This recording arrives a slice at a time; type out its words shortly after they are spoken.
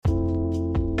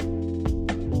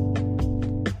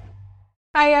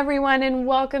Hi, everyone, and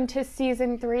welcome to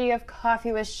Season 3 of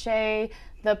Coffee with Chey,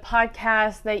 the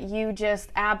podcast that you just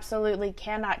absolutely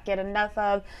cannot get enough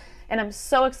of. And I'm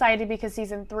so excited because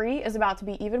Season 3 is about to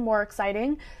be even more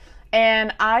exciting.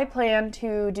 And I plan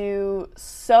to do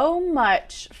so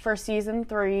much for Season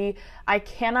 3. I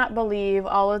cannot believe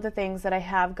all of the things that I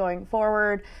have going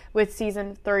forward with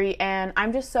Season 3. And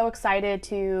I'm just so excited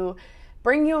to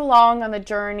bring you along on the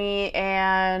journey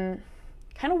and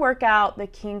kind of work out the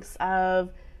kinks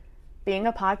of being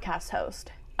a podcast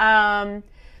host.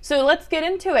 So let's get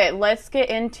into it. Let's get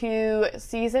into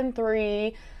Season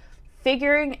 3,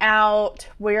 figuring out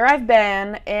where I've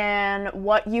been and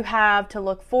what you have to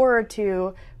look forward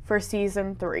to for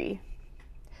Season 3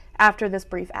 after this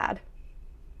brief ad.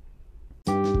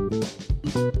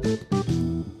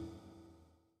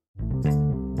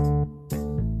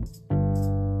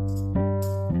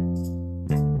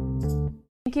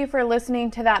 Thank you for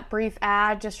listening to that brief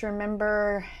ad. Just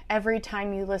remember, every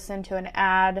time you listen to an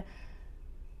ad,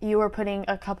 you are putting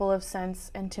a couple of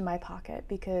cents into my pocket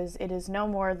because it is no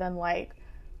more than like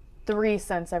 3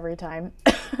 cents every time.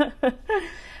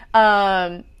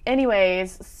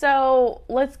 Anyways, so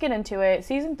let's get into it.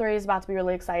 Season 3 is about to be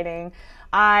really exciting.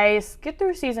 I skipped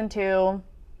through Season 2.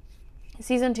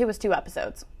 Season 2 was 2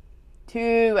 episodes.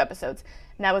 2 episodes.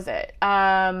 And that was it.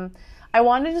 I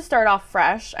wanted to start off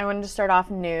fresh. I wanted to start off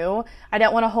new. I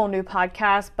didn't want a whole new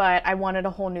podcast, but I wanted a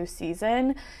whole new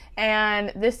season.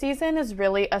 And this season is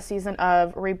really a season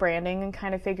of rebranding and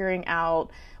kind of figuring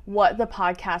out what the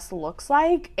podcast looks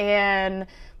like. And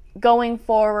going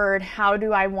forward, how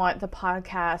do I want the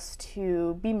podcast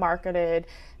to be marketed?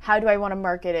 How do I want to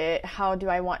market it? How do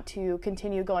I want to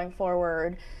continue going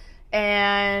forward?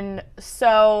 And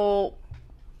so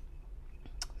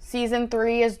Season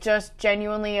 3 is just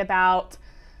genuinely about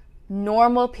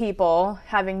normal people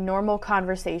having normal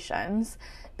conversations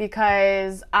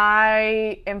because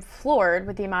I am floored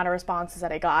with the amount of responses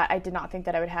that I got. I did not think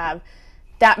that I would have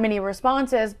that many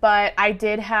responses, but I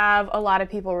did have a lot of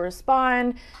people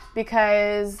respond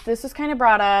because this was kind of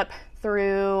brought up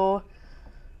through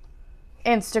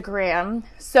Instagram.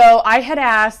 So I had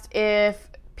asked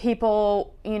if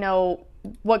people,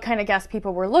 what kind of guests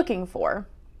people were looking for.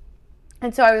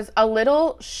 And so I was a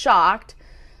little shocked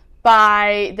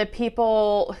by the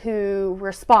people who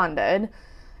responded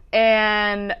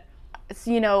and,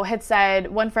 had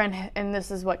said, one friend, and this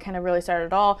is what kind of really started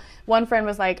it all, one friend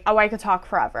was like, oh, I could talk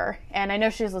forever. And I know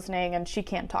she's listening and she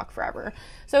can't talk forever.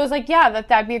 So I was like, yeah,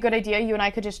 that'd be a good idea. You and I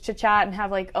could just chit chat and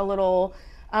have like a little,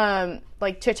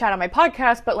 chit chat on my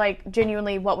podcast, but like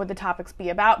genuinely what would the topics be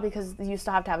about? Because you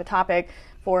still have to have a topic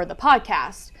for the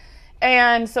podcast.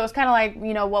 And so it's kind of like,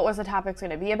 what was the topics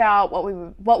going to be about?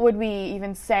 What would we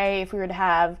even say if we were to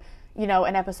have,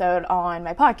 an episode on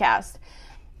my podcast?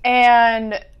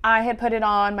 And I had put it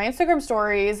on my Instagram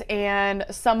stories and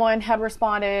someone had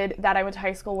responded that I went to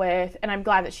high school with, and I'm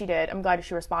glad that she did. I'm glad that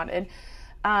she responded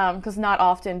because not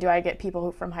often do I get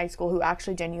people from high school who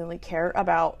actually genuinely care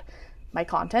about my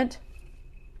content.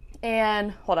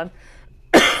 And hold on.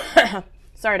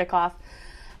 Sorry to cough.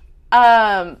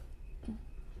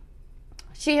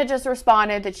 She had just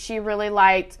responded that she really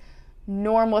liked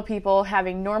normal people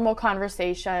having normal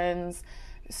conversations.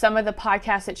 Some of the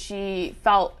podcasts that she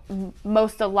felt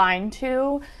most aligned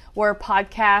to were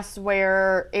podcasts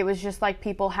where it was just like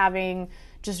people having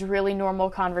just really normal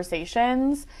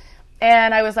conversations.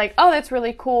 And I was like, oh, that's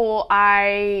really cool.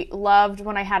 I loved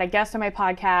when I had a guest on my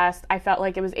podcast. I felt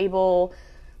like I was able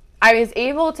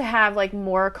to have like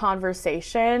more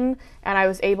conversation, and I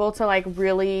was able to like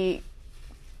really,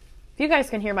 if you guys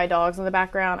can hear my dogs in the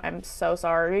background, I'm so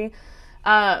sorry.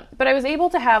 But I was able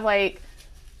to have like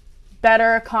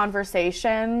better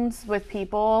conversations with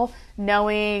people,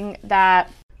 knowing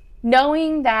that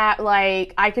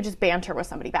like I could just banter with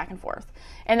somebody back and forth.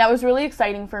 And that was really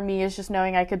exciting for me, is just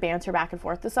knowing I could banter back and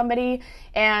forth with somebody.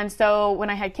 And so when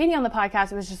I had Katie on the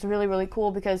podcast, it was just really, really cool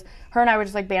because her and I were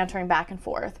just like bantering back and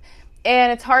forth.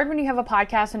 And it's hard when you have a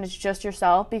podcast and it's just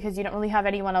yourself because you don't really have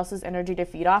anyone else's energy to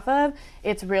feed off of.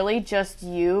 It's really just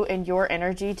you and your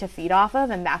energy to feed off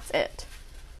of, and that's it.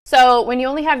 So when you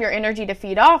only have your energy to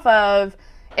feed off of,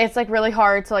 it's like really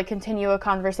hard to like continue a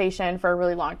conversation for a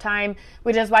really long time,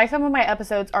 which is why some of my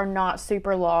episodes are not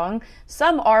super long.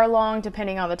 Some are long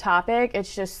depending on the topic.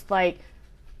 It's just like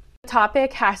the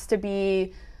topic has to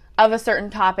be of a certain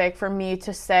topic for me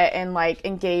to sit and like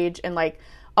engage in like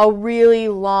a really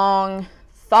long,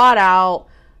 thought out,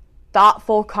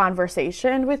 thoughtful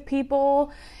conversation with people.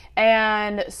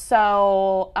 And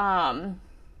so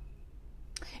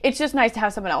it's just nice to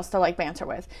have someone else to like banter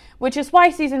with, which is why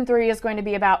season 3 is going to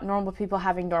be about normal people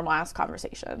having normal ass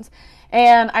conversations.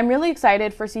 And I'm really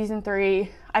excited for season 3.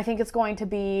 I think it's going to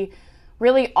be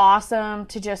really awesome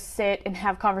to just sit and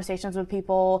have conversations with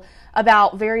people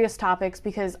about various topics,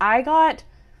 because I got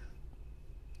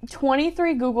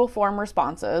 23 Google form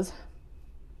responses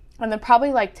and then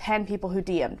probably like 10 people who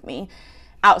DM'd me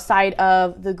outside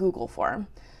of the Google form.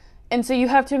 And so you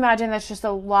have to imagine that's just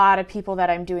a lot of people that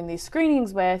I'm doing these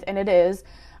screenings with, and it is.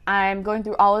 I'm going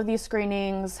through all of these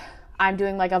screenings. I'm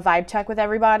doing like a vibe check with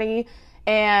everybody,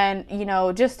 and, you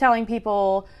know, just telling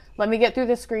people, let me get through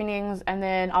the screenings and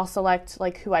then I'll select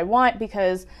like who I want,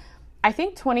 because I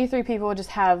think 23 people would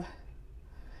just have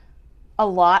a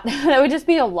lot. That would just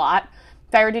be a lot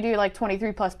if I were to do like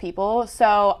 23 plus people.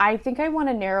 So I think I want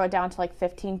to narrow it down to like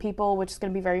 15 people, which is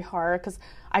going to be very hard because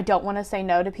I don't want to say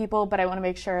no to people, but I want to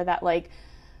make sure that, like,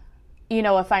 you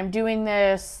know, if I'm doing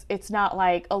this, it's not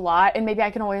like a lot, and maybe I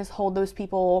can always hold those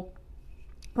people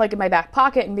like in my back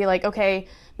pocket and be like, okay,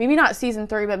 maybe not season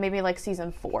 3, but maybe like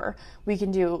season 4, we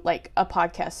can do like a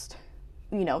podcast,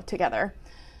 you know, together.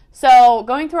 So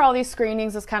going through all these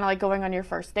screenings is kind of like going on your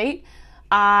first date.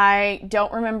 I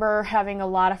don't remember having a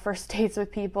lot of first dates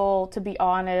with people, to be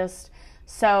honest.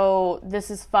 So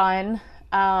this is fun,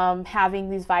 having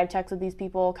these vibe checks with these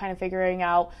people, kind of figuring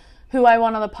out who I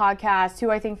want on the podcast, who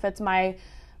I think fits my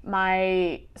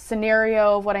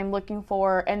scenario of what I'm looking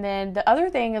for. And then the other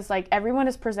thing is, like, everyone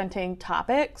is presenting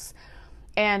topics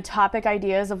and topic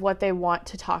ideas of what they want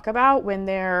to talk about when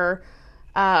they're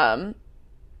having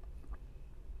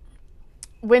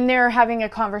a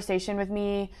conversation with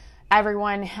me.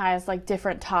 Everyone has like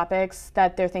different topics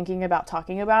that they're thinking about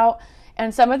talking about.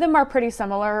 And some of them are pretty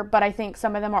similar, but I think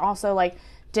some of them are also like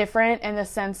different in the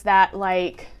sense that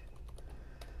like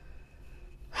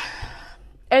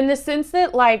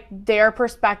their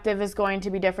perspective is going to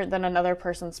be different than another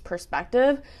person's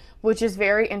perspective, which is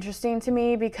very interesting to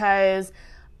me, because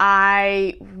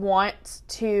I want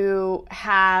to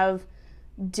have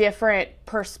different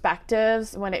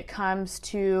perspectives when it comes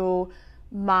to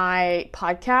my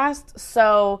podcast.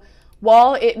 So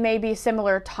while it may be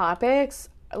similar topics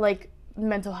like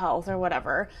mental health or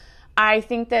whatever, I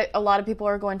think that a lot of people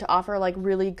are going to offer like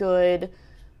really good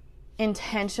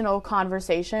intentional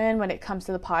conversation when it comes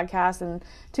to the podcast. And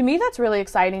to me, that's really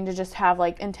exciting to just have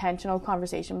like intentional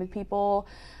conversation with people.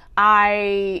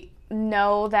 I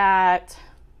know that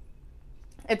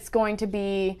it's going to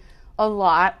be a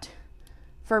lot.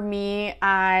 For me,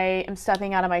 I am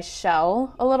stepping out of my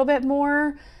shell a little bit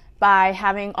more by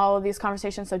having all of these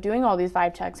conversations. So doing all these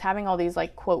vibe checks, having all these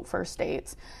like quote first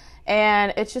dates.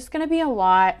 And it's just going to be a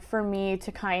lot for me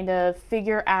to kind of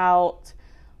figure out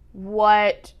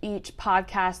what each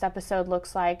podcast episode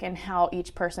looks like and how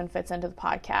each person fits into the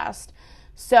podcast.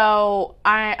 So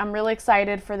I'm really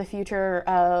excited for the future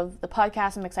of the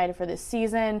podcast. I'm excited for this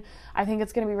season. I think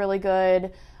it's going to be really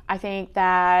good. I think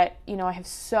that, you know, I have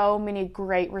so many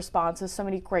great responses, so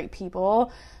many great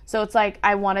people. So it's like,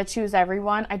 I want to choose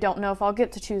everyone. I don't know if I'll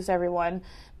get to choose everyone,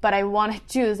 but I want to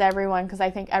choose everyone because I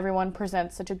think everyone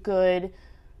presents such a good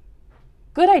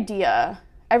idea.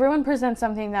 Everyone presents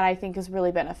something that I think is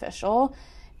really beneficial.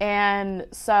 And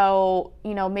so,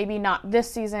 you know, maybe not this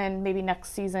season, maybe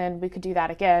next season, we could do that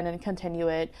again and continue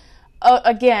it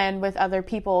again with other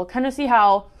people, kind of see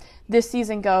how this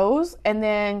season goes, and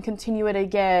then continue it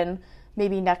again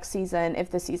maybe next season if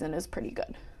the season is pretty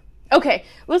good. Okay,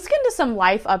 let's get into some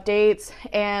life updates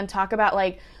and talk about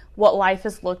like what life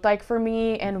has looked like for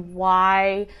me and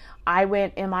why I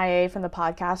went MIA from the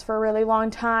podcast for a really long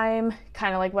time,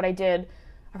 kind of like what I did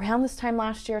around this time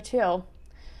last year too.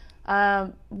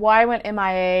 Why I went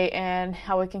MIA and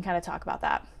how we can kind of talk about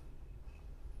that.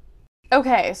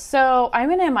 Okay, so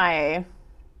I'm in MIA.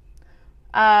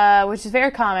 Which is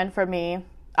very common for me.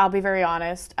 I'll be very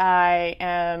honest. I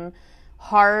am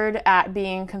hard at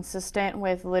being consistent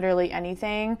with literally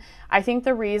anything. I think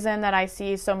the reason that I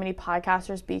see so many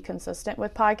podcasters be consistent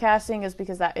with podcasting is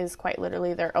because that is quite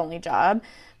literally their only job.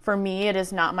 For me, it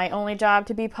is not my only job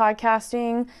to be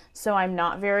podcasting, so I'm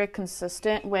not very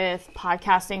consistent with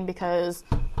podcasting because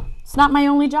it's not my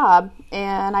only job,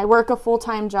 and I work a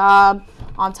full-time job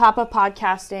on top of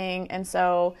podcasting, and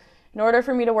so in order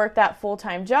for me to work that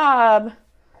full-time job,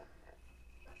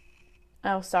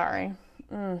 oh, sorry,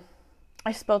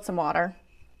 I spilled some water.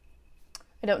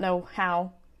 I don't know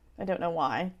how, I don't know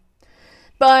why.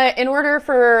 But in order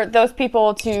for those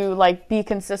people to like be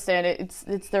consistent,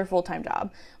 it's their full-time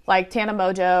job. Like Tana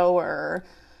Mojo or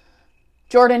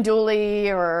Jordan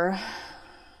Dooley or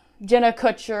Jenna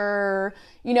Kutcher,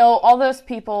 you know, all those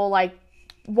people, like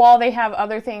while they have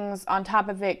other things on top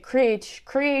of it,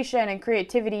 creation and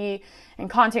creativity and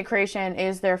content creation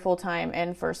is their full-time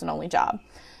and first and only job.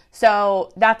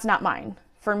 So that's not mine.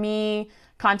 For me,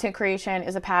 content creation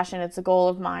is a passion. It's a goal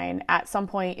of mine. At some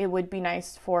point, it would be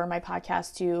nice for my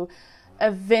podcast to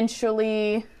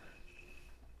eventually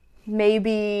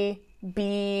maybe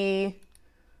be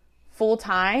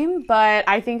full-time, but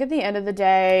I think at the end of the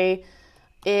day,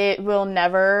 it will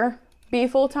never be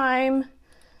full-time.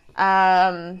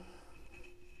 I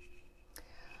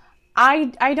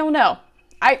don't know.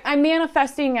 I'm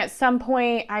manifesting at some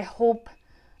point. I hope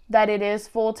that it is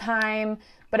full-time,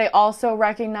 but I also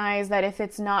recognize that if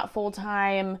it's not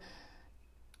full-time,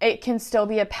 it can still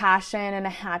be a passion and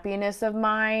a happiness of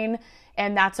mine,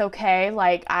 and that's okay.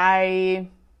 Like, I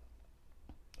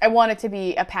want it to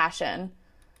be a passion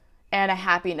and a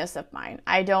happiness of mine.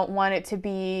 I don't want it to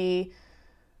be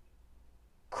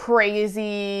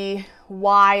crazy,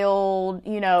 wild,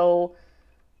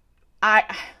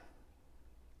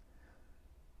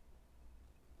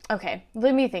 okay,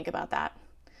 let me think about that.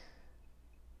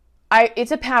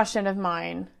 It's a passion of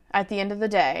mine at the end of the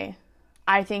day.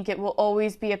 I think it will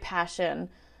always be a passion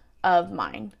of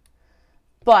mine.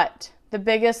 But the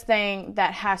biggest thing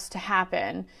that has to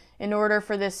happen in order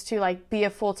for this to be a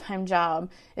full-time job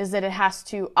is that it has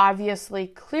to obviously,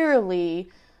 clearly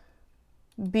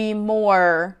be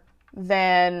more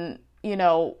than,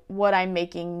 what I'm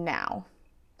making now.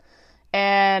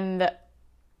 And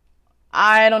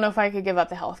I don't know if I could give up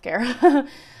the healthcare.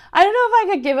 I don't know if I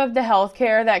could give up the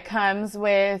healthcare that comes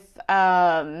with,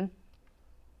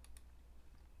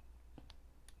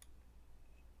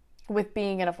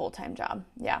 being in a full-time job.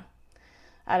 Yeah.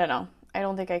 I don't know. I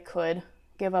don't think I could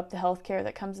give up the healthcare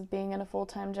that comes with being in a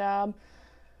full-time job.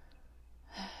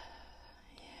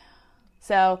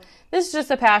 So this is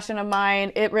just a passion of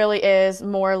mine. It really is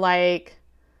more like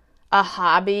a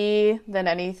hobby than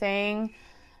anything.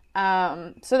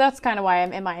 So that's kind of why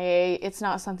I'm MIA. It's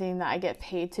not something that I get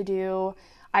paid to do.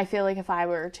 I feel like if I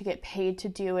were to get paid to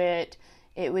do it,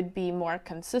 it would be more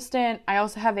consistent. I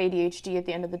also have ADHD at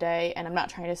the end of the day, and I'm not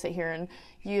trying to sit here and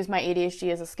use my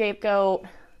ADHD as a scapegoat,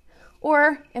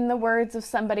 or in the words of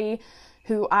somebody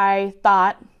who I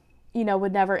thought,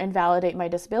 would never invalidate my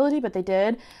disability, but they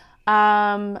did.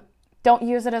 Don't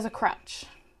use it as a crutch.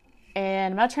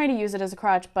 And I'm not trying to use it as a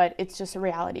crutch, but it's just a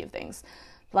reality of things.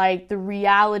 Like, the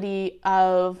reality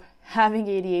of having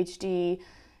ADHD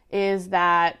is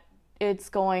that it's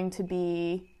going to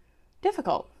be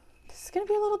difficult. It's going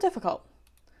to be a little difficult.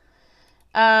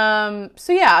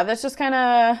 So yeah, that's just kind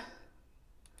of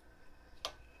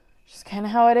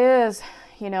how it is,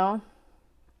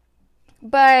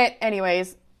 But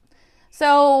anyways,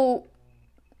 so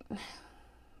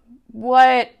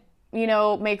what,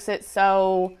 makes it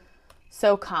so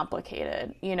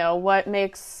complicated? What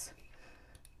makes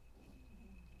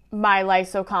my life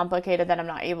so complicated that I'm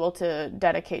not able to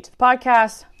dedicate to the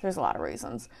podcast? There's a lot of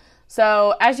reasons.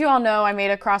 So as you all know, I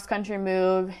made a cross-country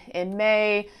move in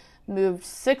May, moved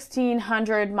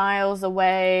 1,600 miles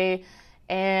away,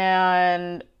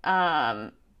 and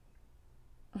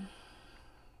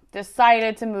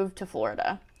decided to move to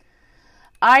Florida.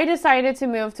 I decided to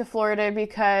move to Florida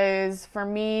because for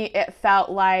me, it felt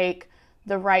like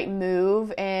the right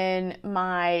move in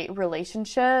my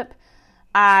relationship.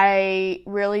 I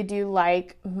really do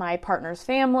like my partner's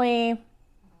family.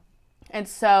 And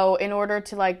so in order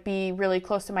to be really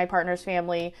close to my partner's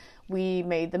family, we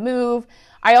made the move.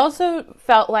 I also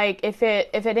felt like if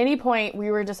at any point we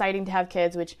were deciding to have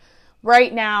kids, which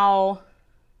right now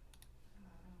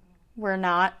we're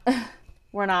not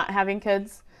having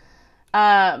kids.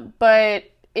 But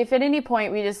if at any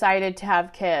point we decided to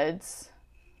have kids,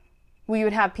 we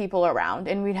would have people around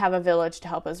and we'd have a village to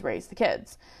help us raise the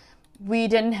kids. We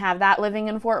didn't have that living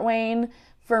in Fort Wayne.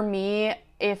 For me,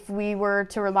 if we were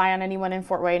to rely on anyone in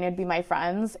Fort Wayne, it'd be my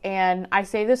friends. And I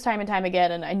say this time and time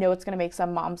again, and I know it's going to make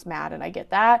some moms mad, and I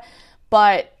get that.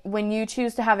 But when you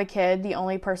choose to have a kid, the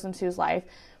only person whose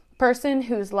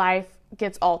life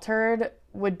gets altered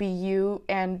would be you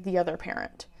and the other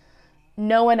parent.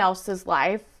 No one else's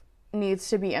life needs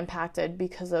to be impacted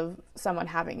because of someone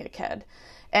having a kid.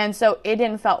 And so it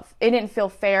didn't feel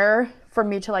fair for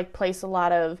me to place a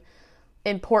lot of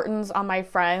importance on my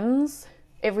friends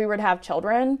if we were to have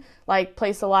children,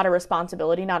 place a lot of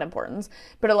responsibility, not importance,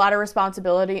 but a lot of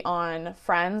responsibility on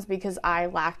friends because I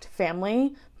lacked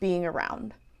family being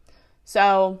around.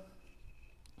 So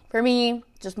for me,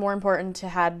 just more important to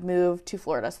had moved to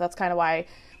Florida. So that's kind of why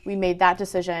we made that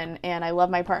decision. And I love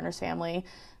my partner's family.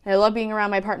 And I love being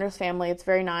around my partner's family. It's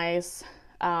very nice.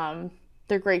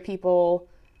 They're great people,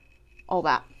 all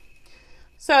that.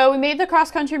 So we made the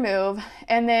cross-country move,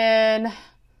 and then,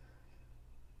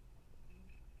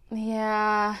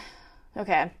 yeah,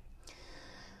 okay,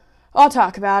 I'll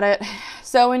talk about it.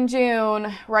 So in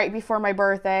June, right before my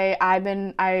birthday,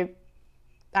 I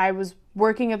was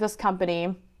working at this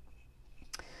company,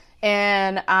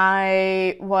 and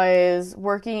I was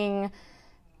working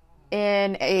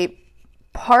in a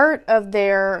part of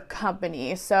their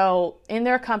company. So in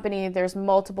their company, there's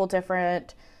multiple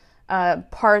different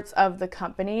parts of the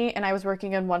company, and I was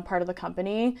working in one part of the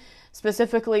company,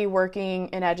 specifically working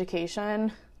in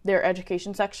education, their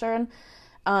education section.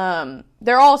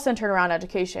 They're all centered around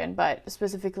education, but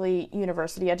specifically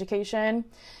university education.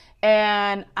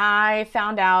 And I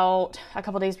found out a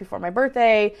couple days before my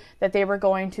birthday that they were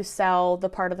going to sell the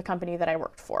part of the company that I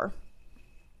worked for.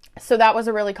 So that was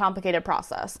a really complicated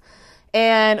process.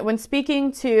 And when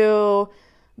speaking to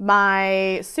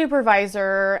my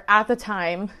supervisor at the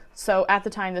time, so at the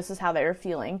time, this is how they were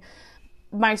feeling.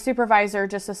 My supervisor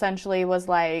just essentially was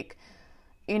like,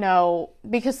 you know,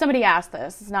 because somebody asked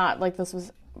this, it's not like this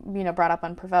was, you know, brought up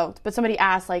unprovoked, but somebody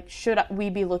asked, like, should we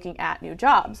be looking at new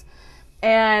jobs?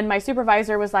 And my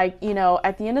supervisor was like, you know,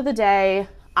 at the end of the day,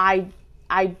 I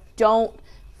don't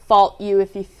fault you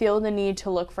if you feel the need to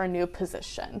look for a new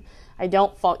position. I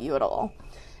don't fault you at all.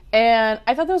 And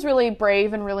I thought that was really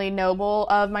brave and really noble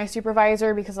of my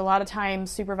supervisor, because a lot of times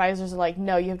supervisors are like,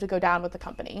 no, you have to go down with the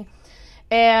company.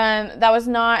 And that was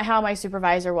not how my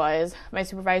supervisor was. My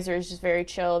supervisor is just very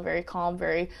chill, very calm,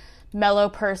 very mellow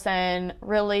person,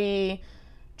 really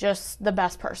just the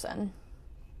best person.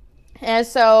 And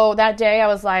so that day I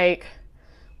was like,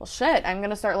 well, shit, I'm going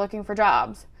to start looking for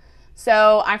jobs.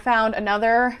 So I found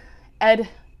another ed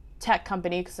tech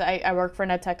company, because I work for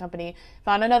an ed tech company,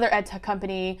 found another ed tech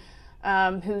company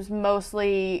who's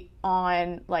mostly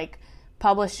on like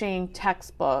publishing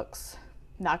textbooks.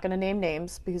 Not going to name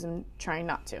names because I'm trying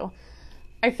not to.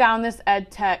 I found this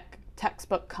ed tech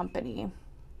textbook company.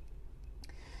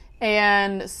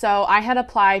 And so I had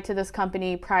applied to this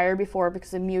company before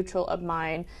because a mutual of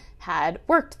mine had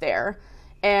worked there.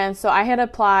 And so I had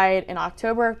applied in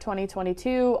October of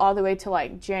 2022 all the way to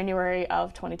like January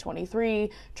of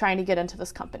 2023 trying to get into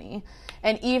this company.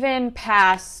 And even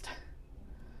past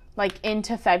like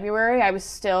into February, I was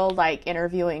still like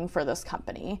interviewing for this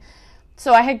company.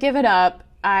 So I had given up.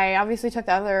 I obviously took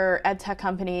the other ed tech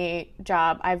company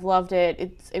job. I've loved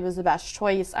it. It was the best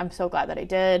choice. I'm so glad that I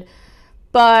did.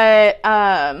 But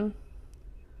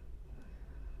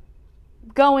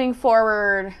going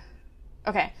forward,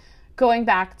 okay, going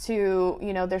back to,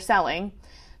 you know, they're selling.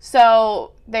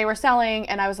 So they were selling,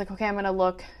 and I was like, okay, I'm going to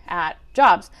look at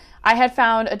jobs. I had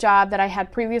found a job that I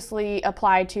had previously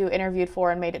applied to, interviewed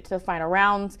for, and made it to the final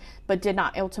rounds, but did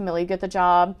not ultimately get the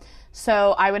job.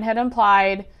 So I went ahead and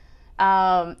applied.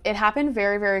 It happened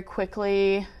very, very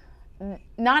quickly.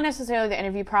 Not necessarily the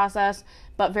interview process,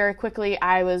 but very quickly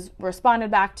I was responded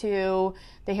back to.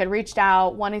 They had reached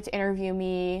out, wanted to interview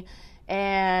me,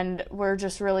 and we're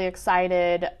just really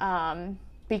excited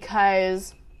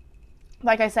because,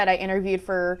 like I said, I interviewed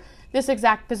for this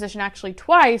exact position actually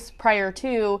twice prior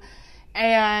to,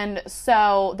 and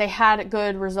so they had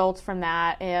good results from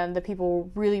that, and the people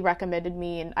really recommended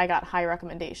me, and I got high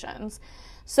recommendations.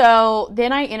 So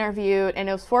then I interviewed, and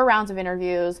it was 4 rounds of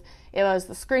interviews. It was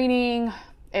the screening,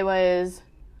 it was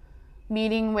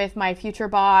meeting with my future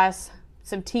boss,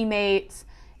 some teammates,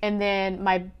 and then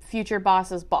my future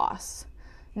boss's boss.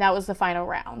 And that was the final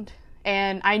round.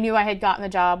 And I knew I had gotten the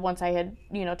job once I had,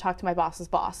 you know, talked to my boss's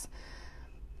boss,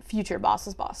 future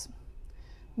boss's boss.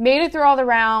 Made it through all the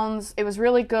rounds. It was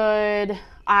really good.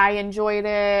 I enjoyed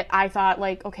it. I thought,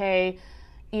 like, okay,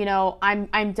 you know,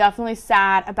 I'm definitely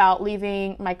sad about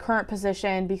leaving my current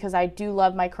position because I do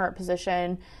love my current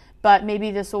position, but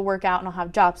maybe this will work out and I'll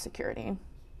have job security.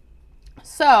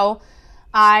 So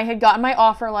I had gotten my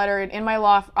offer letter, and in my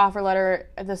offer letter,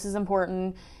 this is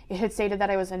important, it had stated that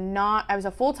I was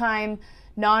a full-time,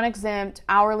 non-exempt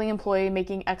hourly employee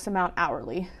making X amount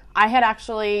hourly. I had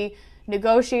actually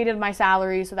negotiated my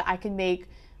salary so that I could make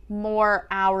more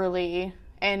hourly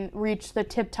and reach the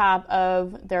tip top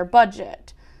of their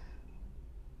budget.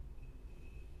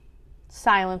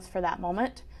 Silence for that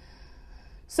moment.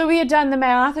 So we had done the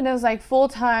math, and it was like full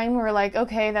time. We were like,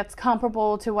 okay, that's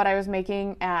comparable to what I'm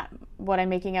making at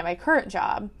my current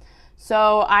job.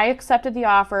 So I accepted the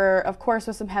offer, of course,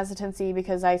 with some hesitancy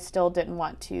because I still didn't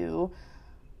want to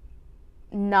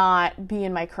not be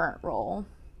in my current role.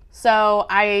 So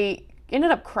I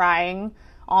ended up crying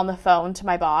on the phone to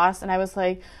my boss, and I was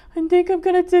like, I think I'm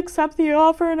going to accept the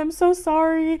offer, and I'm so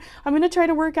sorry. I'm going to try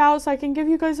to work out so I can give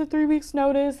you guys a 3 weeks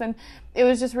notice. And it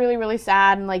was just really, really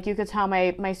sad. And like, you could tell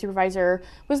my supervisor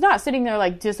was not sitting there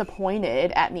like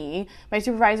disappointed at me. My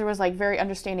supervisor was like very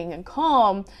understanding and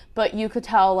calm, but you could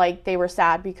tell like they were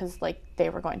sad because like they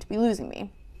were going to be losing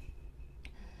me.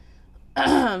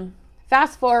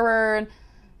 Fast forward,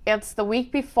 it's the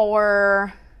week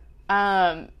before.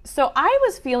 So I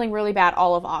was feeling really bad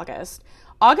all of August.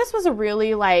 August was a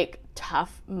really like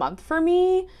tough month for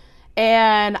me,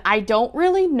 and I don't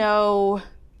really know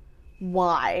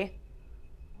why.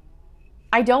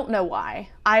 I don't know why.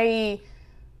 I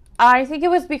think it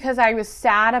was because I was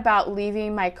sad about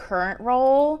leaving my current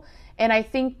role, and I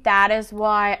think that is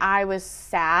why I was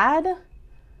sad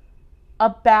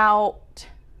about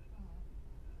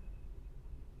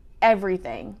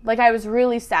everything. Like, I was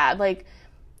really sad. Like,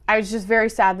 I was just very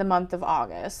sad the month of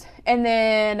August. And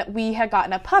then we had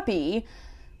gotten a puppy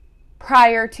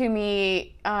prior to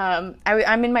me. I'm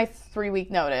in my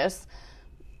 3-week notice.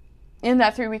 In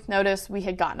that 3-week notice, we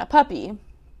had gotten a puppy.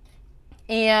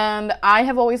 And I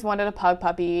have always wanted a pug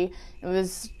puppy. It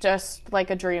was just like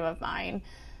a dream of mine.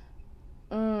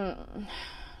 If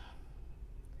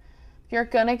you're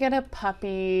gonna get a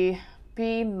puppy,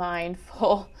 be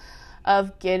mindful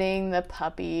of getting the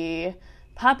puppy.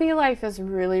 Puppy life is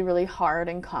really, really hard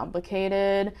and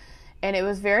complicated, and it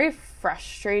was very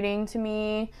frustrating to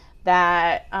me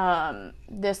that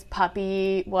this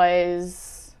puppy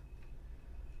was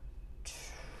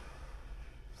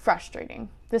frustrating.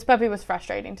 This puppy was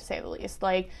frustrating, to say the least.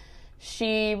 Like,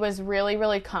 she was really,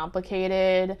 really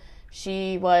complicated.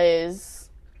 She was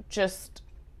just,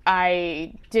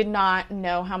 I did not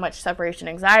know how much separation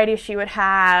anxiety she would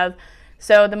have.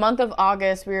 So the month of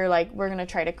August, we were like, we're going to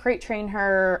try to crate train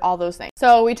her, all those things.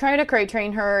 So we tried to crate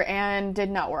train her and did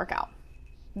not work out.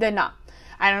 Did not.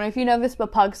 I don't know if you know this,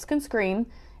 but pugs can scream.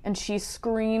 And she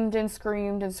screamed and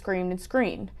screamed and screamed and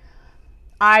screamed.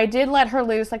 I did let her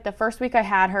loose. Like, the first week I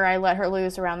had her, I let her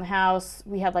loose around the house.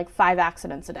 We had like 5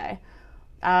 accidents a day.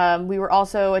 We were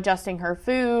also adjusting her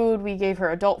food. We gave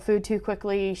her adult food too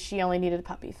quickly. She only needed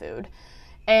puppy food.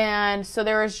 And so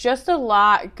there was just a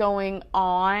lot going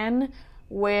on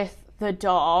with the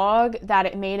dog that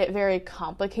it made it very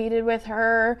complicated with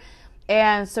her.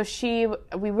 And so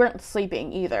we weren't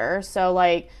sleeping either. So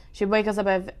like, she'd wake us up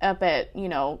at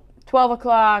 12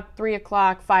 o'clock, 3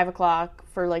 o'clock, 5 o'clock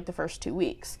for like the first 2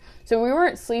 weeks. So we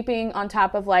weren't sleeping, on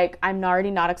top of like, I'm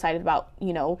already not excited about,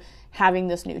 having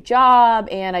this new job,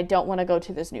 and I don't want to go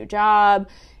to this new job,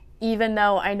 even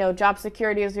though I know job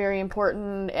security is very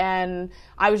important. And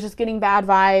I was just getting bad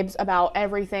vibes about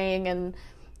everything, and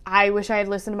I wish I had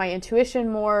listened to my intuition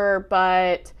more,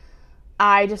 but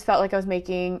I just felt like I was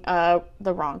making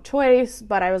the wrong choice.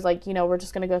 But I was like, we're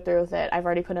just going to go through with it. I've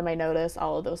already put in my notice,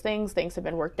 all of those things. Things have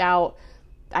been worked out.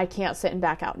 I can't sit and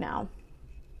back out now.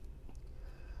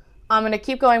 I'm going to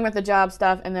keep going with the job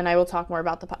stuff, and then I will talk more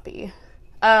about the puppy.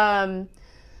 So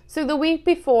the week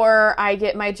before I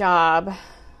get my job,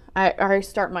 I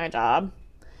start my job,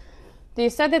 they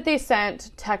said that they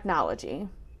sent technology.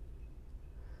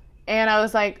 And I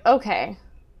was like, okay,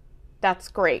 that's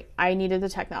great. I needed the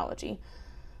technology.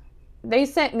 They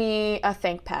sent me a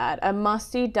ThinkPad, a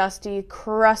musty, dusty,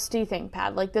 crusty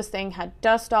ThinkPad. Like, this thing had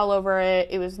dust all over it.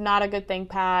 It was not a good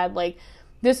ThinkPad. Like,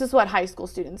 this is what high school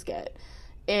students get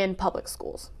in public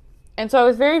schools. And so I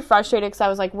was very frustrated because I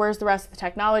was like, where's the rest of the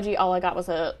technology? All I got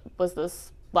was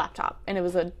this laptop, and it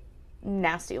was a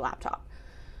nasty laptop.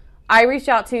 I reached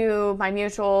out to my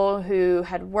mutual who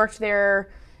had worked there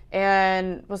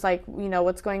and was like,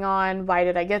 what's going on? Why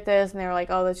did I get this? And they were like,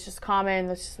 oh, that's just common.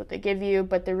 That's just what they give you.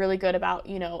 But they're really good about,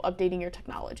 updating your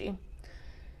technology.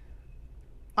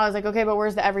 I was like, okay, but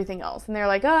where's the everything else? And they're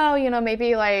like, oh,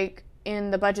 maybe like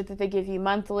in the budget that they give you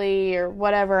monthly or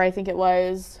whatever, I think it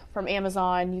was, from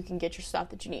Amazon, you can get your stuff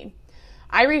that you need.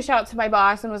 I reached out to my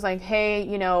boss and was like, hey,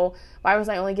 why was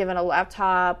I only given a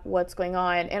laptop? What's going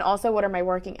on? And also, what are my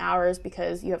working hours?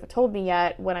 Because you haven't told me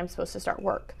yet when I'm supposed to start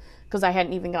work, because I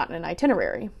hadn't even gotten an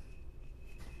itinerary.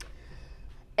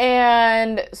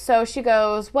 And so she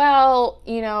goes, well,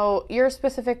 your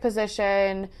specific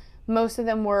position, most of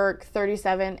them work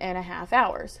 37 and a half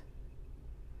hours.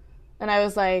 And I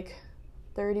was like,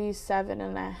 37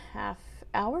 and a half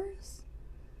hours?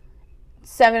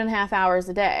 7.5 hours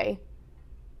a day.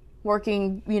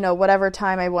 Working, whatever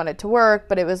time I wanted to work,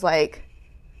 but it was like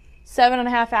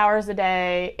 7.5 hours a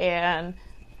day and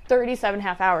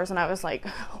 37.5 hours. And I was like,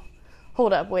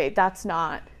 hold up, wait, that's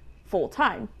not full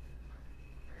time.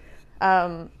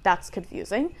 That's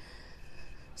confusing.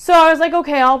 So I was like,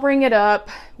 okay, I'll bring it up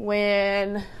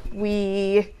when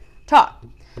we talk.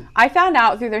 I found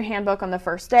out through their handbook on the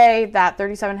first day that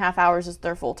 37 and a half hours is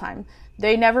their full time.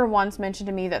 They never once mentioned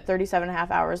to me that 37 and a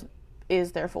half hours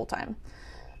is their full time.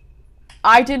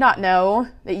 I did not know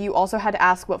that you also had to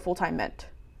ask what full time meant,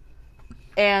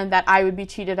 and that I would be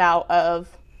cheated out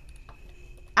of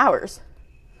hours.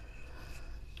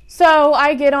 So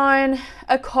I get on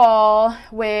a call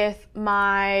with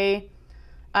my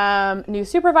new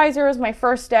supervisor. It was my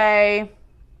first day.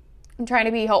 I'm trying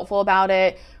to be helpful about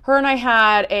it. Her and I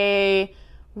had a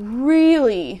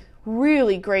really,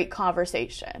 really great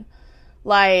conversation.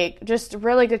 Like, just a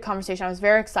really good conversation. I was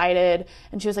very excited.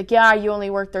 And she was like, yeah, you only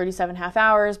work 37 and a half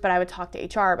hours, but I would talk to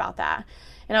HR about that.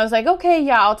 And I was like, okay,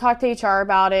 yeah, I'll talk to HR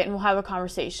about it and we'll have a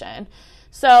conversation.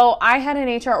 So I had an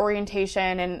HR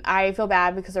orientation, and I feel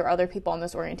bad because there were other people on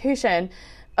this orientation.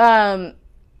 And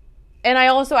I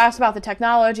also asked about the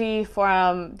technology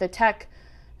from the tech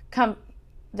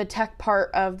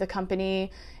part of the company.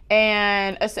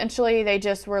 And essentially they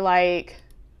just were like,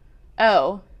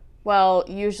 oh, well,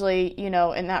 usually, you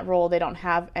know, in that role, they don't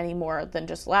have any more than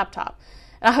just a laptop.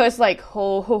 And I was like,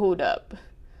 hold up.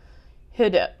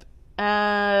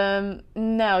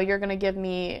 No, you're going to give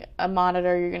me a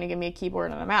monitor, you're going to give me a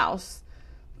keyboard and a mouse.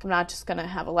 I'm not just going to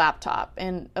have a laptop.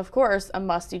 And of course, a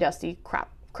musty, dusty,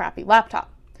 crappy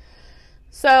laptop.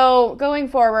 So going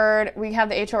forward, we have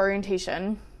the HR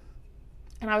orientation.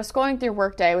 And I was scrolling through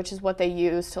Workday, which is what they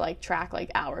use to like track like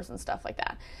hours and stuff like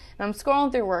that. And I'm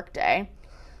scrolling through Workday,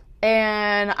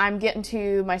 and I'm getting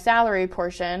to my salary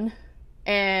portion,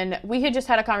 and we had just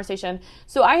had a conversation.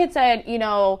 So I had said, you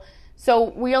know,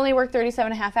 so we only work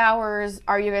 37 and a half hours.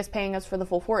 Are you guys paying us for the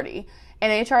full 40?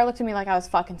 And HR looked at me like I was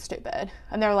fucking stupid.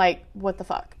 And they're like, what the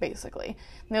fuck, basically.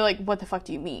 And they're like, what the fuck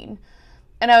do you mean?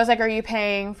 And I was like, are you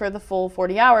paying for the full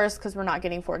 40 hours? Because we're not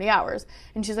getting 40 hours.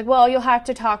 And she's like, well, you'll have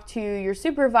to talk to your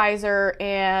supervisor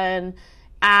and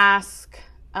ask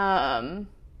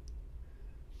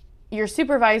your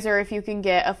supervisor if you can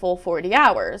get a full 40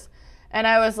 hours. And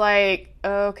I was like,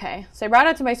 okay. So I brought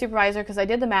it to my supervisor because I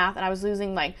did the math, and I was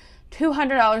losing like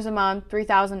 $200 a month,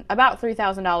 about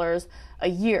 $3,000 a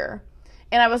year.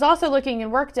 And I was also looking in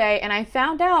Workday, and I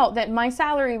found out that my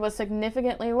salary was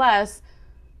significantly less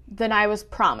than I was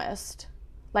promised.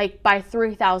 Like by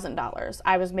 $3,000.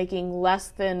 I was making less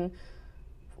than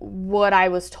what I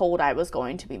was told I was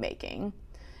going to be making.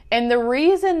 And the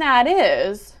reason that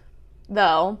is,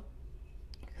 though,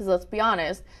 because let's be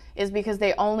honest, is because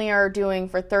they only are doing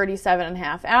for 37 and a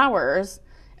half hours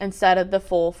instead of the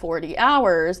full 40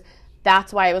 hours.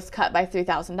 That's why it was cut by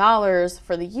 $3,000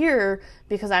 for the year,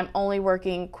 because I'm only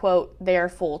working, quote, there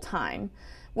full time.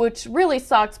 Which really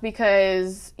sucks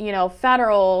because, you know,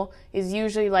 federal is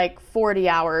usually like 40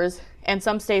 hours, and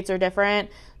some states are different.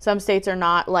 Some states are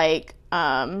not like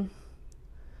 40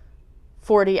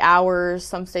 hours.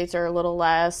 Some states are a little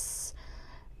less.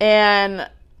 And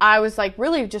I was like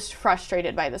really just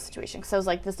frustrated by the situation because I was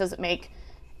like, this doesn't make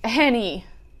any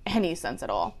sense at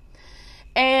all.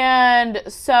 And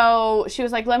so she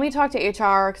was like, let me talk to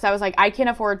HR, because I was like, I can't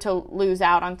afford to lose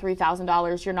out on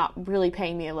 $3,000. You're not really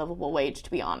paying me a livable wage,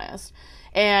 to be honest.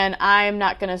 And I'm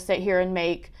not going to sit here and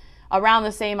make around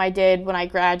the same I did when I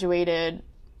graduated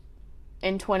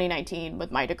in 2019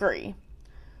 with my degree.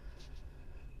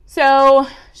 So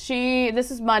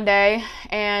this is Monday,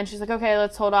 and she's like, okay,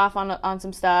 let's hold off on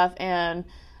some stuff. And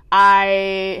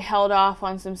I held off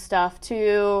on some stuff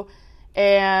too.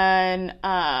 And,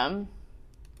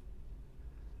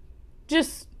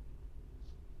 just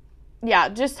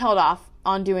held off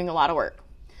on doing a lot of work.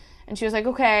 And she was like,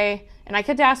 okay. And I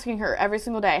kept asking her every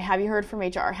single day, have you heard from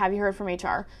HR? Have you heard from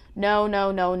HR?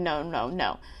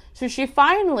 No. So she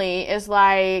finally is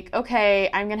like, okay,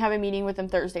 I'm going to have a meeting with them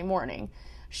Thursday morning.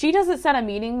 She doesn't set a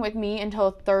meeting with me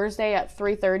until Thursday at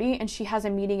 3:30, and she has a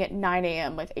meeting at 9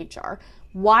 a.m. with HR.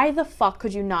 Why the fuck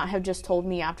could you not have just told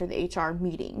me after the HR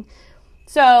meeting?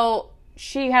 So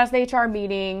she has the HR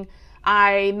meeting.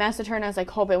 I messaged her and I was like,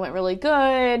 hope it went really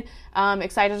good.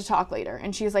 Excited to talk later.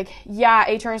 And she's like, yeah,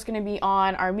 HR is going to be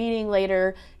on our meeting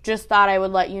later. Just thought I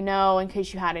would let you know in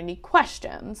case you had any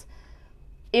questions.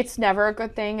 It's never a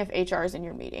good thing if HR is in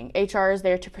your meeting. HR is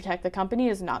there to protect the company.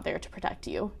 It is not there to protect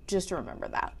you. Just remember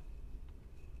that.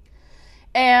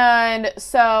 And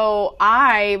so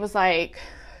I was like,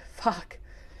 fuck.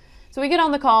 So we get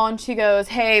on the call and she goes,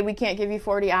 hey, we can't give you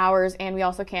 40 hours and we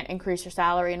also can't increase your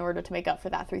salary in order to make up for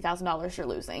that $3,000 you're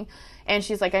losing. And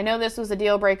she's like, I know this was a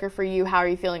deal breaker for you. How are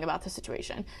you feeling about the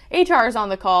situation? HR is on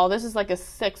the call. This is like a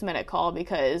 6-minute call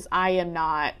because I am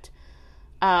not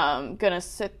going to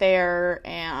sit there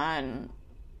and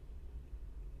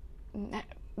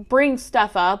bring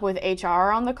stuff up with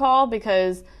HR on the call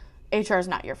because HR is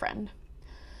not your friend.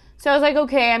 So I was like,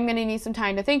 okay, I'm going to need some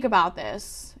time to think about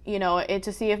this,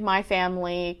 to see if my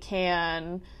family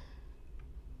can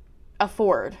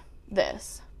afford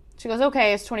this. She goes,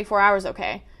 okay, it's 24 hours,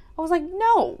 okay? I was like,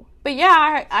 no, but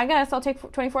yeah, I guess I'll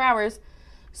take 24 hours.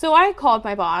 So I called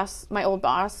my boss, my old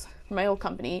boss, from my old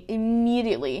company,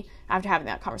 immediately after having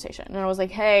that conversation. And I was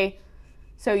like, hey,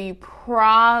 so you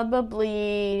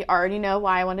probably already know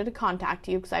why I wanted to contact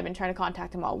you, because I've been trying to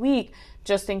contact him all week,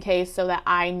 just in case, so that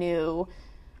I knew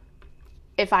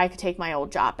if I could take my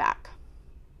old job back.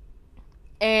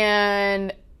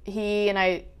 And he and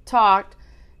I talked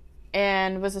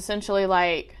and was essentially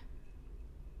like,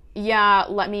 yeah,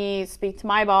 let me speak to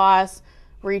my boss,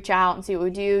 reach out and see what we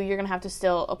do. You're going to have to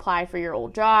still apply for your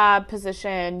old job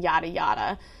position, yada,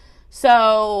 yada.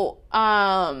 So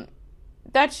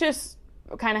that's just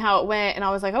kind of how it went. And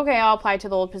I was like, okay, I'll apply to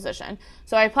the old position.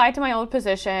 So I applied to my old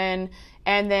position,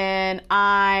 and then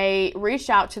I reached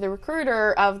out to the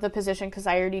recruiter of the position because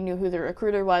I already knew who the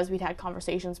recruiter was. We'd had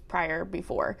conversations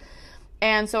before.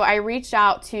 And so I reached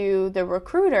out to the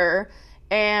recruiter,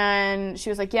 and she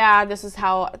was like, yeah, this is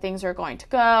how things are going to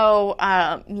go.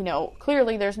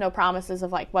 Clearly there's no promises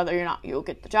of like whether or not you'll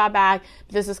get the job back.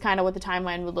 But this is kind of what the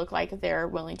timeline would look like if they're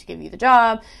willing to give you the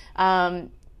job.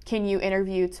 Can you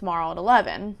interview tomorrow at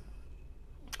 11?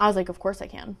 I was like, of course I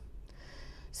can.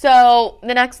 So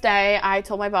the next day I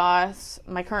told my boss,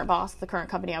 my current boss, the current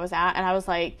company I was at, and I was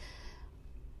like,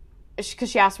 because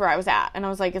she asked where I was at, and I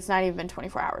was like, it's not even been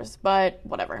 24 hours, but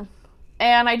whatever.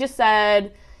 And I just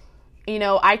said,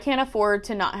 I can't afford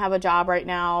to not have a job right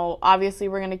now. Obviously,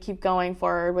 we're going to keep going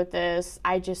forward with this.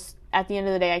 At the end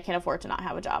of the day, I can't afford to not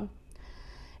have a job.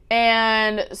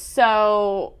 And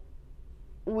so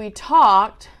we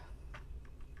talked,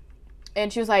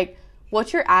 and she was like,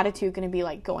 what's your attitude going to be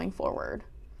like going forward?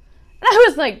 And I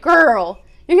was like, girl,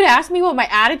 you're going to ask me what my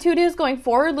attitude is going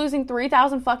forward, losing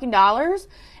 $3,000 fucking dollars?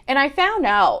 And I found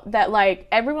out that, like,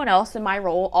 everyone else in my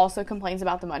role also complains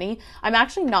about the money. I'm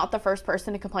actually not the first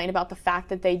person to complain about the fact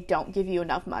that they don't give you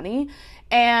enough money.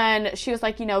 And she was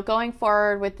like, going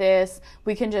forward with this,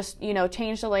 we can just,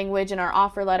 change the language in our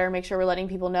offer letter, make sure we're letting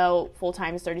people know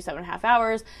full-time is 37.5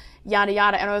 hours, yada,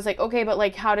 yada. And I was like, okay, but,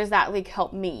 like, how does that, like,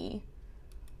 help me?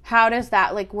 How does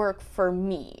that, like, work for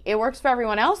me? It works for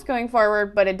everyone else going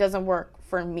forward, but it doesn't work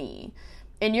for me.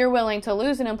 And you're willing to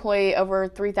lose an employee over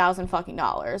 $3,000 fucking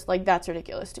dollars. Like, that's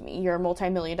ridiculous to me. You're a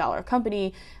multi-million-dollar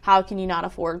company. How can you not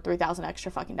afford $3,000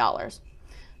 extra fucking dollars?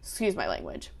 Excuse my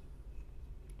language.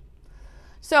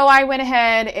 So I went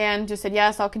ahead and just said,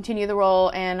 yes, I'll continue the role.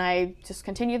 And I just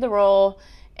continued the role.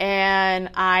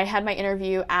 And I had my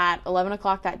interview at 11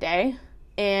 o'clock that day.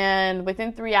 And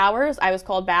within 3 hours, I was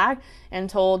called back and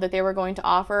told that they were going to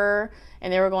offer,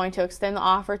 and they were going to extend the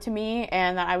offer to me,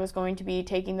 and that I was going to be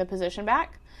taking the position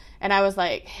back. And I was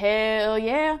like, hell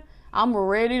yeah, I'm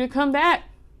ready to come back.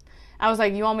 I was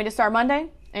like, you want me to start Monday?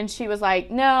 And she was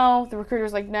like, no. The recruiter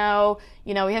was like, no,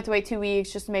 we have to wait 2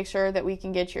 weeks just to make sure that we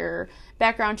can get your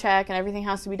background check, and everything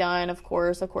has to be done, of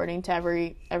course, according to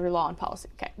every law and policy.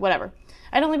 Okay, whatever.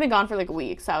 I'd only been gone for like a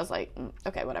week, so I was like,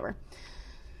 okay, whatever.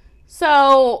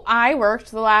 So I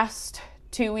worked the last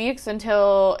 2 weeks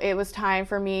until it was time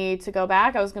for me to go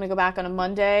back. I was going to go back on a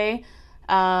Monday.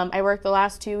 I worked the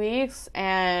last 2 weeks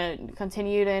and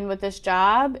continued in with this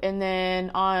job. And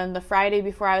then on the Friday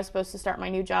before I was supposed to start my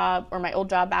new job, or my old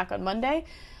job, back on Monday,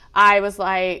 I was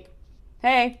like,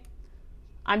 hey,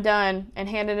 I'm done, and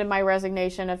handed in my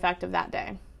resignation effective that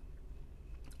day.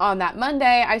 On that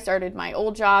Monday, I started my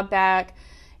old job back,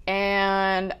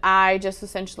 and I just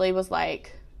essentially was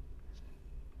like,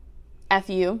 F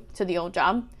you to the old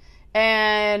job.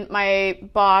 And my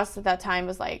boss at that time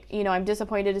was like, I'm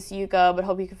disappointed to see you go, but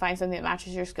hope you can find something that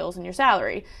matches your skills and your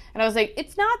salary. And I was like,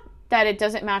 it's not that it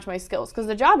doesn't match my skills, because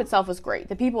the job itself was great.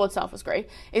 The people itself was great.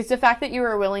 It's the fact that you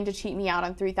were willing to cheat me out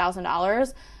on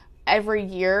 $3,000 every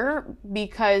year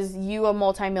because you, a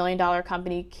multi-million-dollar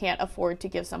company, can't afford to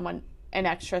give someone an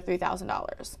extra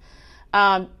 $3,000.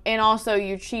 And also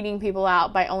you're cheating people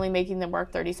out by only making them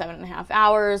work 37.5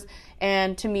 hours.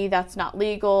 And to me, that's not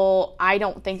legal. I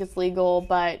don't think it's legal,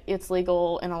 but it's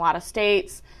legal in a lot of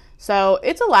states. So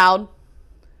it's allowed.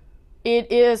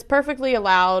 It is perfectly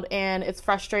allowed, and it's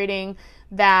frustrating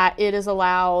that it is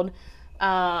allowed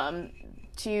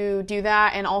to do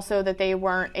that, and also that they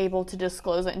weren't able to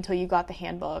disclose it until you got the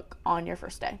handbook on your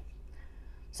first day.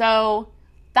 So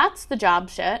that's the job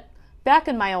shit. Back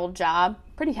in my old job,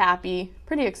 pretty happy,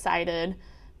 pretty excited.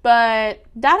 But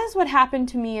that is what happened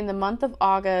to me in the month of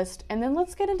August. And then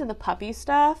let's get into the puppy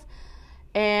stuff.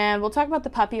 And we'll talk about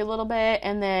the puppy a little bit.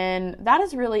 And then that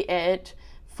is really it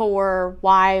for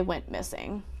why I went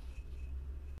missing.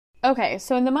 Okay,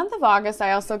 so in the month of August,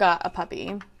 I also got a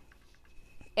puppy.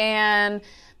 And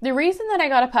the reason that I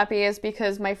got a puppy is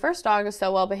because my first dog is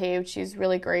so well behaved. She's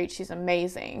really great. She's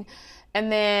amazing.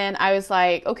 And then I was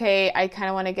like, okay, I kind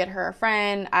of want to get her a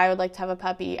friend. I would like to have a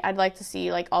puppy. I'd like to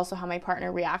see like also how my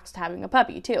partner reacts to having a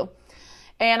puppy too.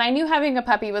 And I knew having a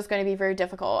puppy was going to be very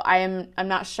difficult. I'm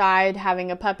not shy to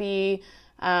having a puppy.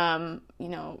 You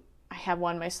know, I have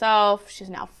one myself. She's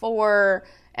now 4.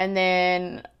 And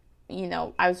then, you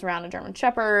know, I was around a German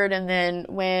Shepherd. And then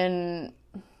when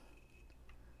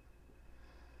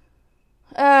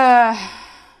I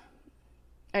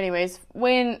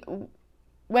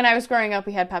was growing up,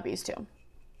 we had puppies too.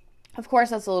 Of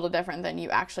course, that's a little different than you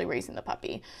actually raising the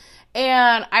puppy.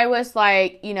 And I was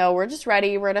like, you know, we're just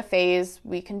ready. We're at a phase.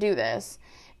 We can do this.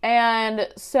 And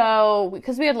so,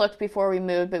 because we had looked before we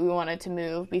moved, but we wanted to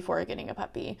move before getting a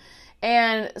puppy.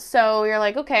 And so we were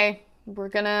like, okay, we're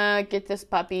going to get this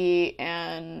puppy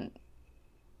and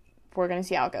we're going to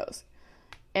see how it goes.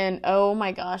 And oh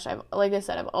my gosh, like I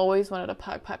said, I've always wanted a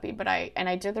pug puppy, but I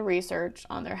did the research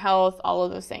on their health, all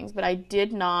of those things, but I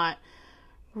did not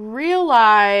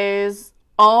realize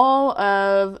all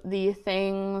of the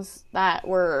things that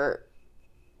were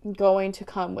going to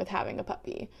come with having a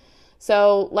puppy.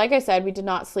 So, like I said, we did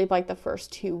not sleep like the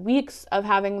first 2 weeks of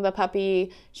having the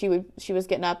puppy. She was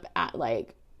getting up at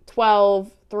like 12,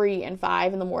 3, and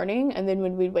 5 in the morning, and then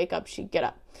when we'd wake up, she'd get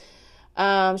up.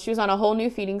 She was on a whole new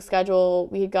feeding schedule.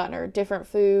 We had gotten her different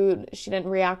food. She didn't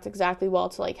react exactly well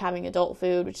to like having adult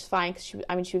food, which is fine because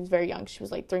she was very young. She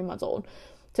was like 3 months old.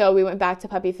 So we went back to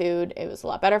puppy food. It was a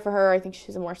lot better for her. I think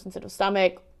she's a more sensitive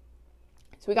stomach.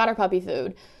 So we got her puppy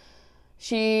food.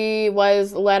 She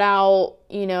was let out,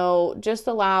 you know, just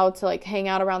allowed to like hang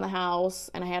out around the house.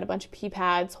 And I had a bunch of pee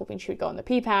pads, hoping she would go in the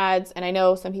pee pads. And I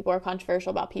know some people are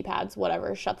controversial about pee pads,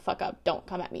 whatever. Shut the fuck up. Don't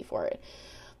come at me for it.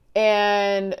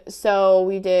 And so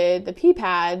we did the pee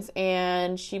pads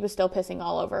and she was still pissing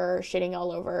all over, shitting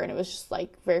all over. And it was just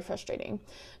like very frustrating.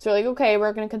 So we're like, okay,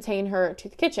 we're going to contain her to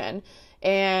the kitchen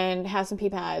and have some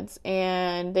pee pads.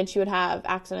 And then she would have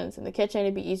accidents in the kitchen.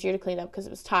 It'd be easier to clean up because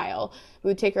it was tile. We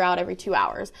would take her out every 2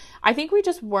 hours. I think we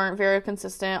just weren't very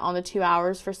consistent on the 2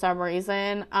 hours for some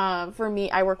reason. For me,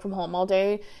 I work from home all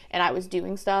day and I was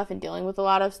doing stuff and dealing with a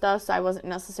lot of stuff. So I wasn't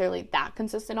necessarily that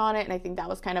consistent on it. And I think that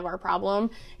was kind of our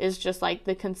problem, is just like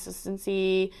the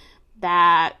consistency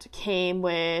that came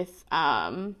with,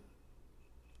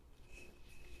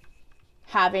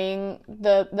 having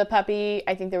the puppy.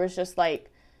 I think there was just like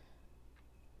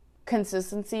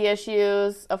consistency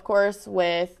issues, of course,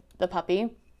 with the puppy.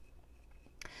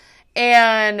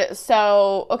 And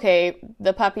so, okay,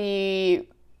 the puppy,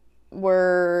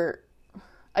 we're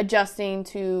adjusting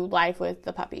to life with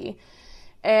the puppy.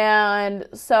 And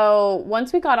so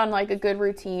once we got on like a good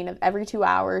routine of every 2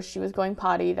 hours, she was going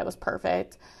potty. That was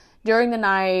perfect. During the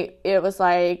night, it was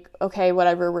like, okay,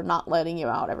 whatever, we're not letting you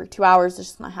out every 2 hours. It's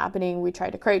just not happening. We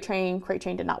tried to crate train. Crate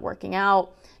train did not end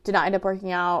up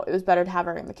working out. It was better to have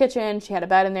her in the kitchen. She had a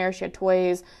bed in there. She had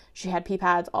toys. She had pee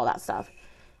pads, all that stuff.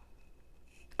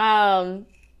 Then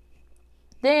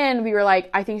we were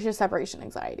like, I think she has separation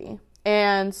anxiety.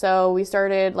 And so we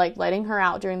started like letting her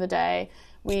out during the day.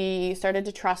 We started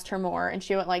to trust her more. And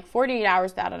she went like 48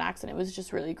 hours without an accident. It was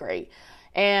just really great.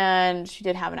 And she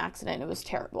did have an accident. It was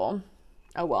terrible.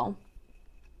 Oh, well.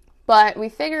 But we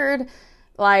figured,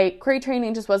 like, crate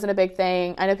training just wasn't a big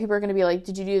thing. I know people are going to be like,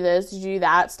 did you do this? Did you do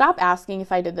that? Stop asking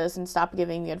if I did this and stop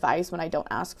giving me advice when I don't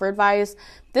ask for advice.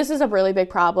 This is a really big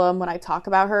problem when I talk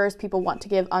about her, is people want to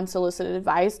give unsolicited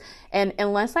advice. And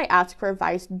unless I ask for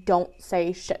advice, don't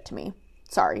say shit to me.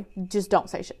 Sorry. Just don't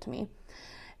say shit to me.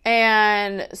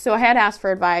 And so I had asked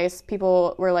for advice.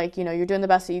 People were like, you know, you're doing the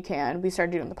best that you can. We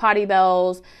started doing the potty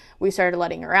bells. We started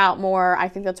letting her out more. I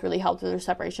think that's really helped with her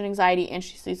separation anxiety, and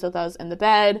she sleeps with us in the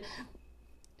bed.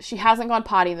 She hasn't gone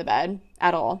potty in the bed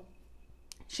at all.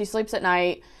 She sleeps at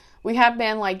night. We have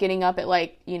been like getting up at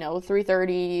like, you know,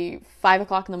 3:30, 5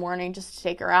 o'clock in the morning just to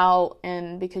take her out,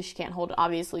 and because she can't hold it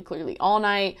obviously clearly all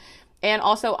night. And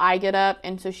also I get up,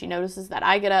 and so she notices that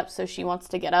I get up, so she wants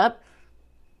to get up.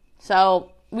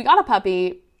 So we got a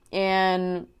puppy,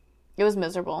 and it was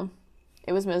miserable.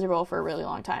 It was miserable for a really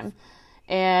long time.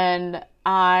 And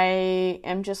I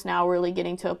am just now really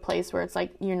getting to a place where it's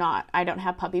like, I don't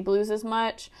have puppy blues as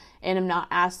much, and I'm not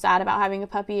as sad about having a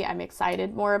puppy. I'm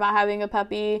excited more about having a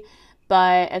puppy.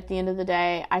 But at the end of the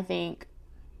day, I think,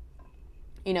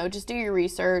 you know, just do your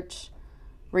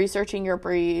researching your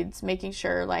breeds, making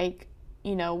sure, like,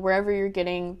 you know, wherever you're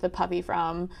getting the puppy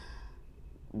from,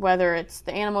 whether it's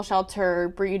the animal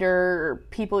shelter, breeder, or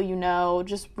people you know,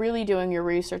 just really doing your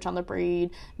research on the breed,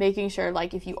 making sure,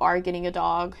 like, if you are getting a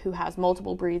dog who has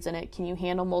multiple breeds in it, can you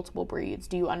handle multiple breeds?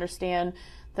 Do you understand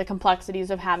the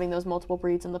complexities of having those multiple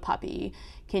breeds in the puppy?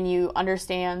 Can you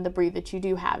understand the breed that you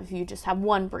do have if you just have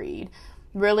one breed?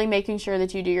 Really making sure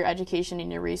that you do your education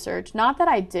and your research. Not that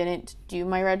I didn't do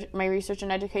my research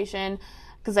and education,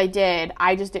 because I did.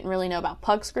 I just didn't really know about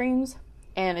pug screens,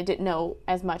 and I didn't know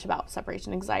as much about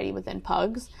separation anxiety within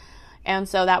pugs. And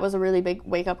so that was a really big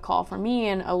wake-up call for me,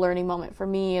 and a learning moment for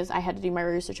me, is I had to do my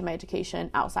research and my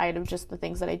education outside of just the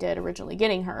things that I did originally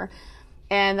getting her.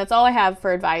 And that's all I have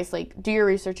for advice. Like, do your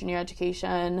research and your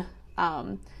education.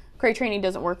 Crate training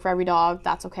doesn't work for every dog.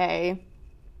 That's okay.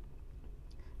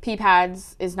 Pee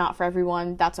pads is not for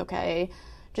everyone. That's okay.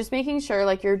 Just making sure,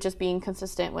 like, you're just being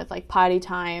consistent with, like, potty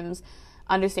times,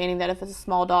 understanding that if it's a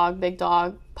small dog, big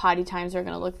dog, potty times are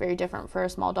going to look very different for a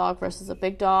small dog versus a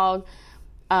big dog.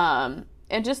 And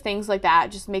just things like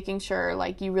that. Just making sure,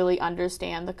 like, you really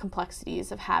understand the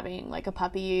complexities of having, like, a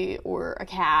puppy or a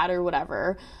cat or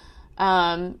whatever.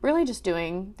 Really just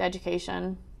doing the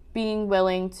education, being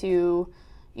willing to,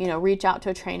 you know, reach out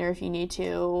to a trainer if you need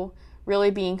to,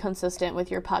 really being consistent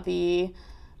with your puppy,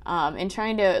 and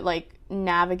trying to, like,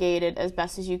 navigate it as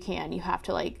best as you can. You have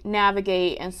to, like,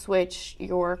 navigate and switch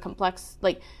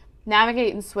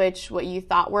navigate and switch what you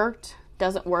thought worked.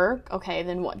 Doesn't work. Okay,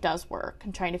 then what does work?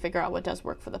 And trying to figure out what does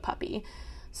work for the puppy.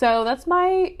 So that's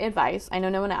my advice. I know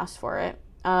no one asked for it.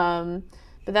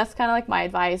 But that's kind of like my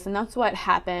advice, and that's what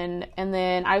happened. And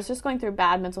then I was just going through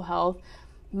bad mental health.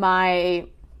 My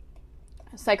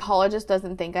psychologist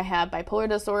doesn't think I have bipolar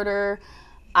disorder.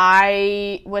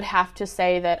 I would have to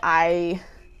say that I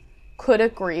could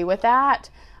agree with that.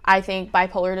 I think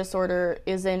bipolar disorder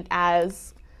isn't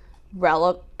as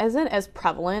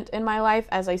prevalent in my life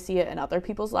as I see it in other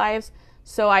people's lives.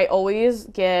 So I always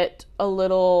get a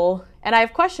little, and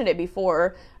I've questioned it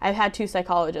before. I've had 2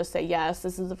 psychologists say yes.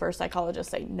 This is the first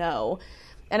psychologist say no.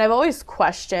 And I've always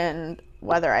questioned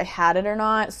whether I had it or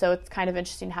not. So it's kind of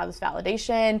interesting to have this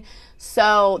validation.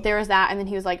 So there was that. And then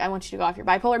he was like, I want you to go off your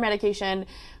bipolar medication.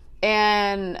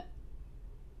 And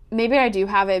maybe I do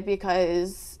have it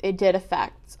because it did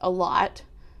affect a lot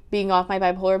being off my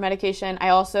bipolar medication. I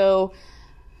also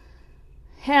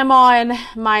am on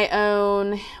my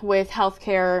own with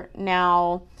healthcare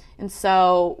now. And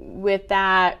so with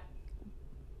that,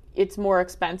 it's more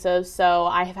expensive. So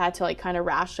I have had to, like, kind of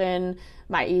ration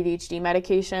my ADHD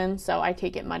medication. So I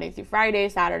take it Monday through Friday,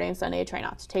 Saturday and Sunday. I try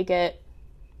not to take it.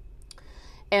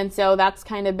 And so that's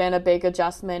kind of been a big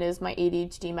adjustment, is my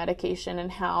ADHD medication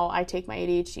and how I take my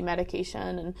ADHD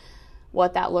medication and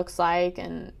what that looks like.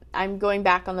 And I'm going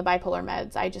back on the bipolar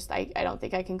meds. I don't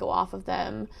think I can go off of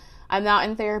them. I'm not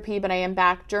in therapy, but I am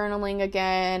back journaling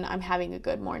again. I'm having a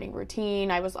good morning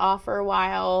routine. I was off for a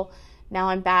while. Now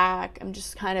I'm back. I'm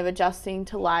just kind of adjusting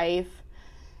to life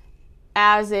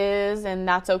as is, and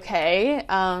that's okay.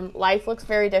 Life looks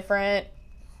very different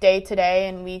day to day,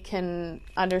 and we can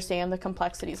understand the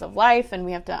complexities of life, and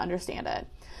we have to understand it.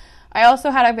 I also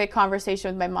had a big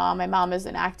conversation with my mom. My mom is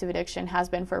in active addiction, has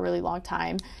been for a really long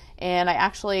time. And I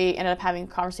actually ended up having a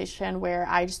conversation where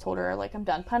I just told her, like, I'm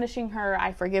done punishing her.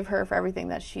 I forgive her for everything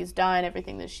that she's done,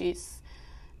 everything that she's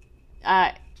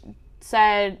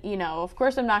said. You know, of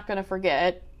course I'm not going to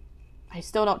forget. I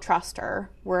still don't trust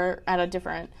her. We're at a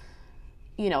different,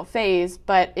 phase.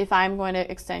 But if I'm going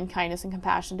to extend kindness and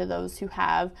compassion to those who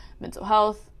have mental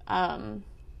health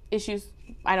issues,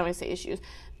 I don't want to say issues,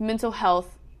 mental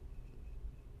health,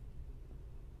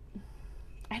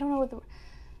 I don't know what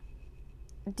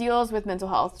deals with mental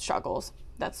health struggles.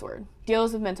 That's the word.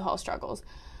 Deals with mental health struggles.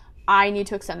 I need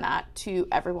to extend that to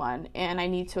everyone, and I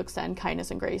need to extend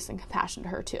kindness and grace and compassion to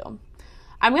her too.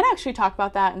 I'm going to actually talk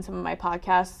about that in some of my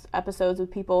podcast episodes with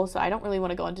people, so I don't really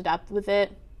want to go into depth with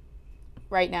it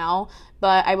right now,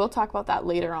 but I will talk about that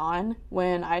later on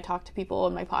when I talk to people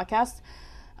in my podcast.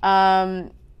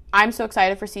 I'm so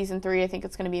excited for season 3. I think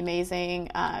it's going to be amazing.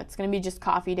 It's going to be just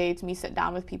coffee dates, me sitting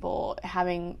down with people,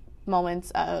 having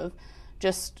moments of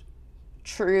just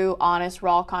true, honest,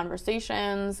 raw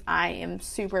conversations. I am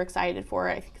super excited for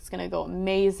it. I think it's going to go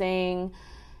amazing,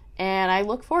 and I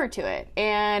look forward to it.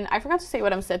 And I forgot to say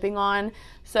what I'm sipping on.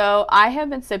 So I have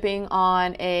been sipping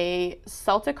on a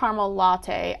salted caramel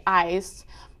latte iced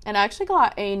And I actually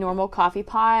got a normal coffee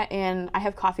pot, and I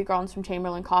have coffee grounds from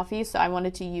Chamberlain Coffee, so I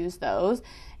wanted to use those.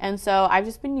 And so I've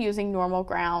just been using normal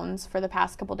grounds for the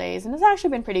past couple days, and it's actually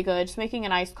been pretty good. Just making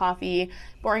an iced coffee,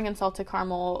 pouring in salted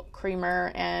caramel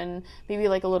creamer, and maybe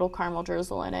like a little caramel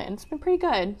drizzle in it, and it's been pretty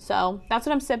good. So that's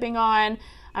what I'm sipping on.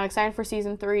 I'm excited for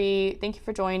season 3. Thank you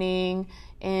for joining,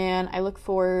 and I look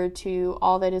forward to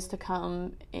all that is to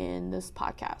come in this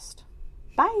podcast.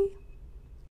 Bye.